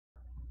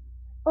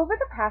Over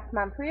the past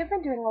month, we have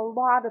been doing a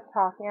lot of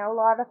talking and a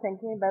lot of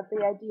thinking about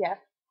the idea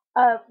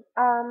of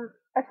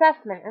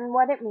assessment and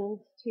what it means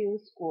to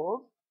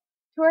schools,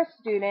 to our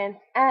students,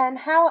 and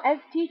how, as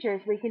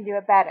teachers, we can do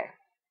it better.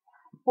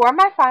 For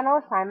my final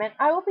assignment,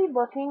 I will be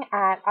looking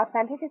at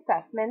authentic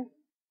assessments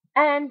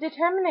and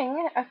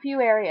determining a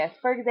few areas.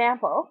 For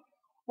example,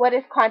 what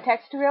is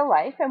context to real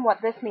life and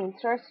what this means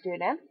to our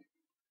students,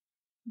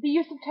 the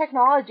use of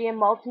technology and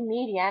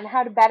multimedia and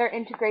how to better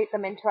integrate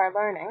them into our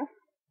learning.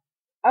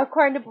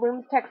 According to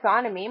Bloom's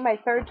taxonomy, my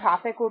third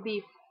topic will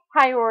be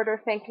higher order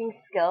thinking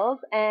skills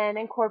and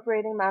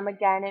incorporating them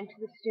again into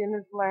the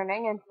student's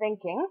learning and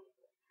thinking.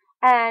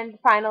 And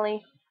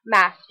finally,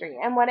 mastery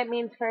and what it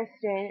means for a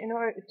student in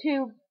order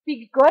to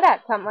be good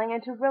at something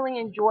and to really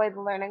enjoy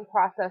the learning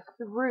process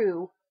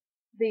through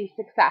the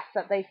success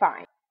that they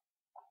find.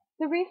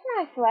 The reason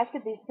I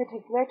selected these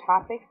particular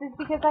topics is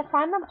because I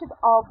find them to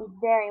all be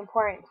very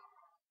important.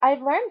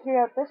 I've learned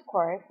throughout this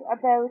course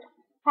about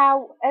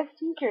how, as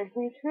teachers,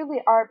 we truly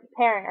are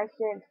preparing our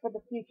students for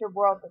the future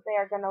world that they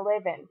are going to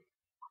live in.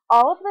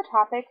 All of the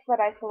topics that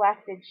I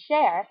selected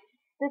share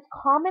this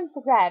common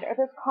thread or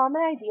this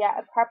common idea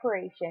of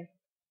preparation.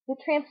 The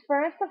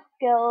transference of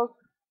skills,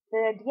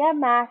 the idea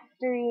of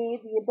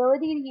mastery, the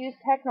ability to use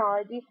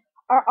technology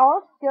are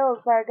all skills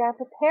that are going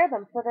to prepare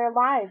them for their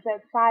lives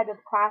outside of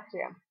the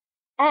classroom.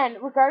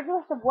 And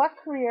regardless of what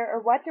career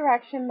or what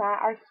direction that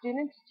our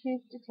students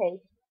choose to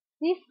take,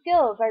 these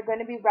skills are going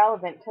to be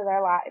relevant to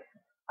their lives.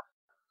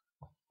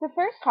 The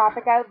first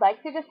topic I would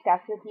like to discuss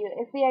with you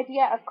is the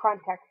idea of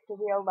context to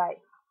real life.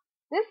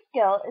 This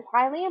skill is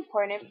highly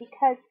important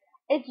because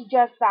it's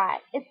just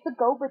that. It's the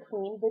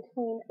go-between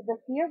between the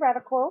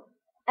theoretical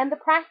and the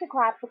practical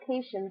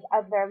applications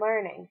of their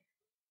learning.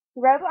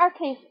 Throughout our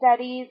case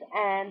studies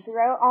and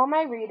throughout all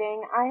my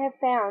reading, I have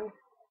found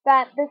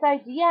that this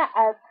idea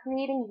of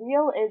creating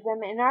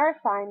realism in our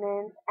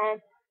assignments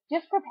and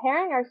just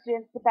preparing our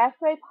students the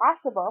best way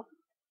possible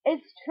is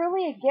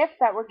truly a gift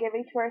that we're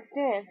giving to our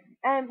students.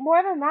 And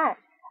more than that,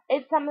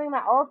 it's something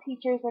that all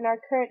teachers in our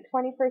current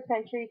 21st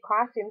century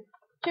classrooms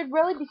should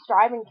really be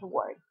striving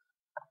towards.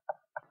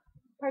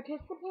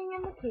 Participating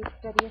in the case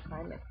study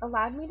assignment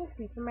allowed me to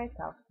see for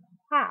myself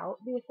how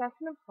the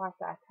assessment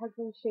process has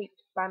been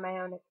shaped by my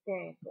own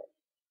experiences.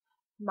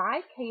 My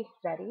case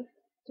study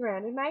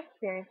surrounded my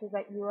experiences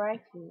at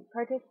UIT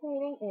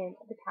participating in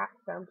the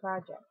Capstone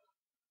project.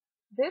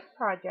 This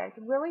project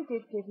really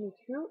did give me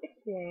true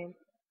experience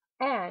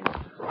and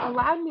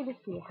allowed me to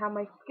see how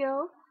my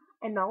skills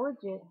and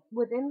knowledge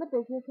within the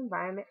business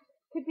environment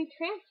could be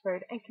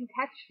transferred and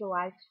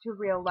contextualized to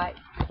real life.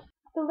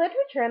 The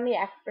literature and the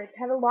experts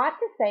had a lot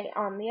to say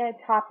on the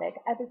topic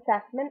of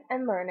assessment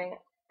and learning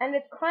and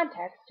its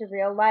context to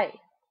real life.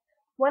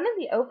 One of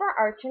the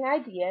overarching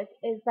ideas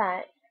is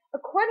that,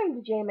 according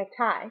to Jay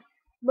McTighe,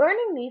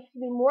 learning needs to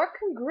be more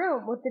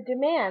congruent with the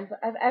demands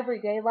of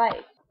everyday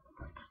life.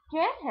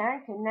 Jan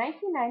Harrington,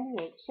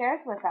 1998, shares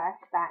with us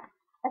that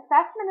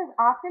assessment is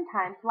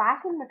oftentimes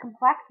lacking the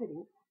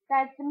complexity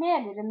that is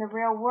demanded in the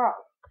real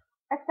world.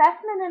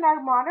 Assessment in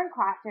our modern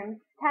classrooms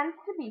tends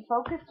to be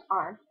focused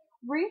on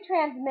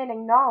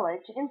retransmitting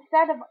knowledge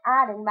instead of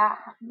adding that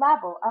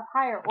level of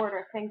higher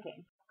order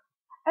thinking.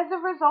 As a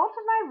result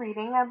of my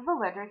reading of the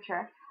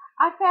literature,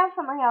 I found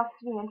something else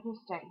to be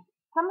interesting.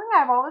 Something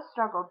I've always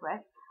struggled with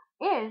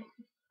is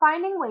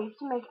finding ways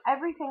to make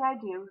everything I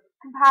do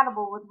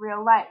compatible with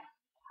real life.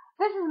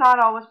 This is not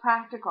always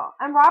practical,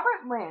 and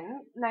Robert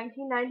Lynn,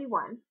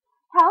 1991,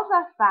 tells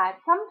us that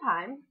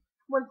sometimes,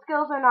 when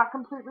skills are not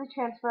completely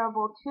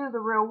transferable to the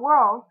real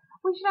world,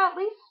 we should at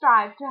least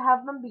strive to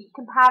have them be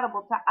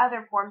compatible to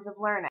other forms of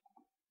learning.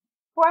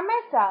 For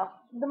myself,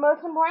 the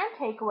most important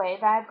takeaway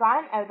that I've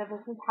gotten out of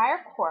this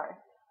entire course,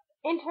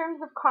 in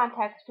terms of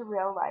context to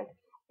real life,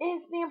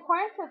 is the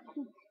importance of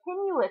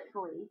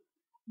continuously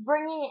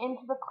bringing it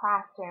into the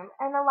classroom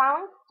and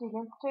allowing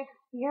students to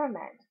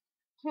experiment,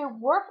 to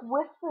work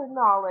with the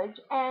knowledge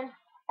and,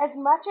 as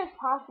much as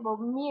possible,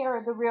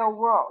 mirror the real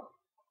world.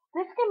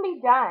 This can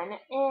be done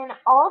in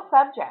all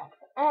subjects,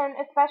 and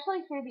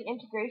especially through the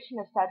integration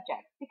of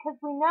subjects, because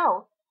we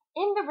know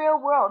in the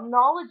real world,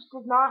 knowledge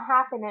does not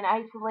happen in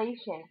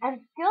isolation,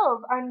 and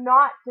skills are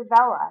not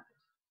developed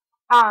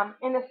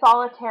in a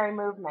solitary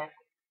movement.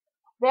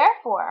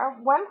 Therefore,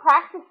 when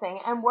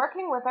practicing and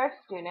working with our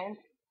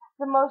students,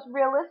 the most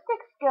realistic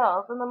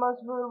skills and the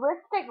most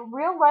realistic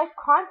real-life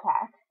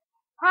context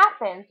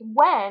happens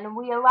when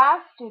we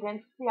allow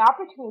students the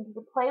opportunity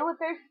to play with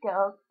their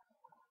skills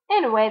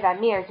in a way that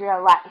mirrors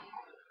real life.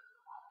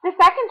 The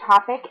second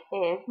topic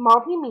is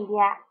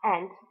multimedia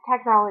and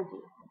technology.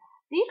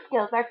 These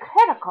skills are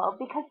critical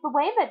because the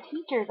way that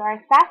teachers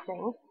are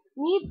assessing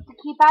needs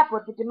to keep up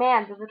with the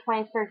demands of the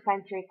 21st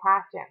century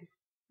classroom.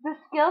 The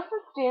skills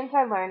that students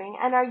are learning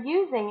and are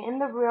using in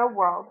the real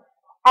world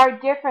are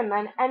different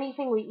than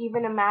anything we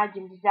even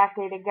imagined a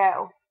decade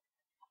ago.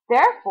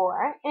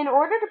 Therefore, in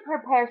order to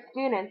prepare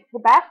students the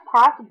best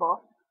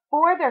possible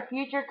for their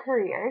future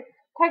careers,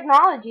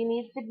 technology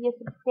needs to be a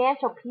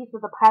substantial piece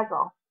of the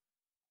puzzle.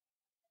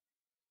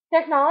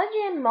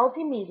 Technology and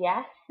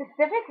multimedia,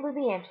 specifically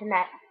the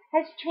internet,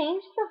 has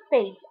changed the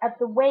face of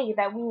the way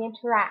that we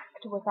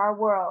interact with our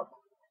world.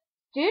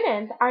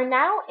 Students are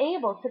now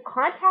able to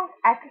contact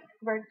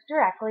experts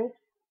directly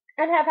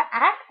and have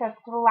access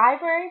to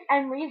libraries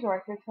and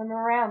resources from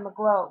around the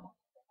globe.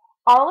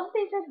 All of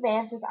these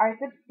advances are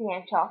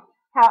substantial,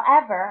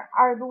 however,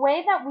 the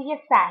way that we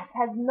assess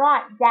has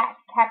not yet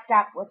kept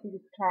up with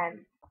these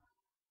trends.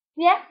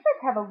 The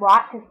experts have a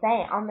lot to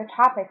say on the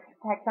topics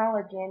of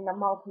technology and the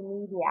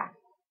multimedia.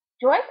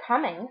 Joy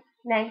Cummings,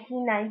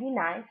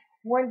 1999,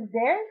 warned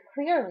very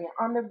clearly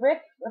on the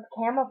risks of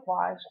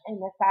camouflage in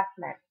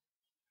assessment.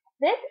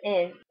 This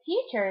is,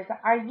 teachers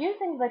are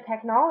using the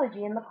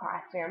technology in the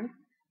classroom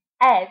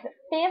as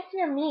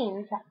fancier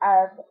means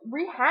of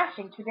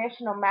rehashing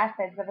traditional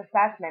methods of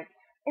assessment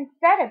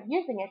instead of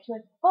using it to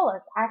its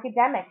fullest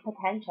academic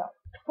potential.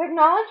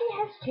 Technology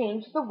has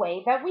changed the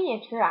way that we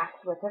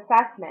interact with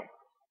assessment.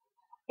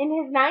 In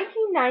his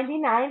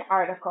 1999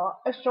 article,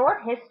 A Short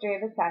History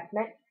of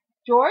Assessment,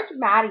 George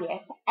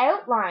Mathias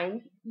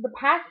outlines the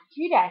past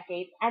 2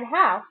 decades and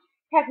how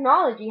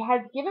technology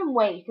has given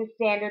way to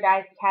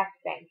standardized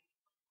testing.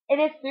 It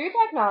is through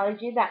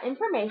technology that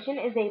information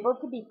is able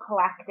to be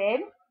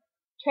collected,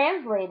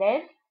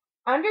 translated,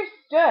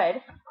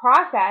 understood,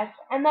 processed,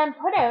 and then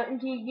put out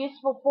into a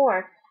useful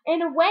form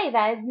in a way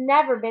that has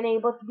never been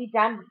able to be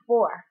done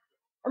before.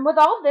 And with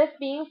all this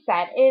being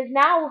said, it is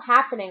now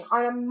happening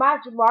on a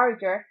much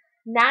larger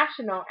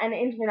national and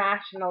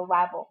international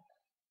level.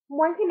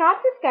 One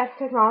cannot discuss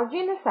technology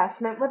and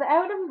assessment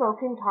without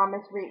invoking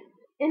Thomas Rees.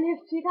 In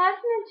his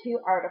 2002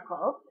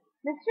 article,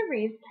 Mr.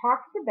 Rees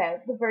talks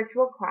about the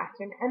virtual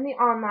classroom and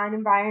the online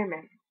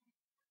environment.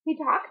 He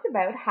talks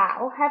about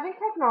how having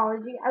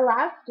technology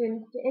allows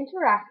students to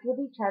interact with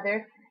each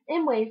other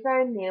in ways that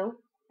are new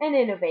and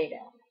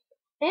innovative.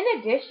 In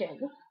addition,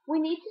 we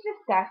need to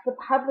discuss the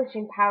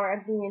publishing power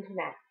of the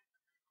internet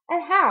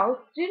and how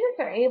students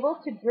are able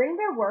to bring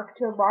their work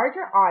to a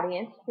larger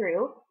audience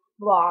through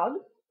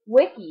blogs,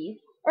 wikis,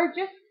 or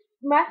just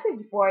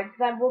message boards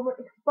that will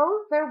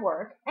expose their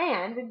work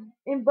and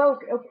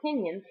invoke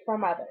opinions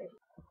from others.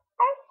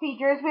 As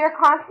teachers, we are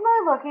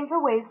constantly looking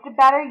for ways to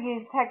better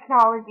use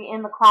technology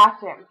in the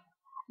classroom.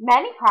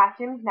 Many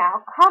classrooms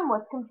now come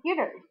with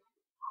computers.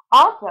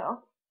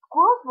 Also,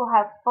 schools will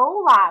have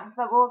full labs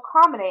that will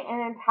accommodate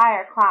an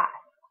entire class.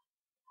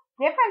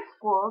 Different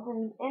schools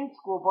and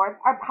school boards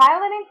are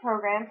piloting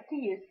programs to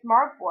use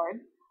smart boards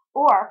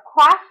or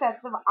class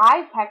sets of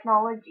eye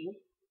technology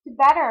to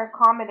better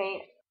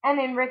accommodate and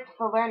enrich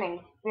the learning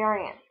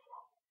experience.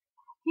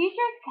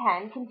 Teachers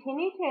can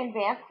continue to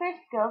advance their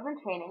skills and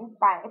training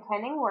by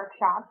attending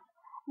workshops,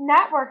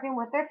 networking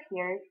with their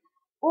peers,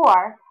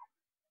 or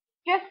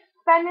just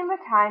spending the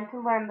time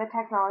to learn the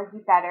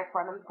technology better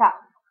for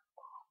themselves.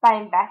 By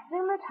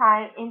investing the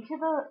time into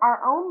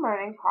our own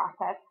learning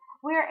process,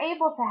 we are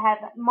able to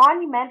have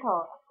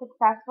monumental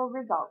successful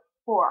results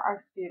for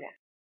our students.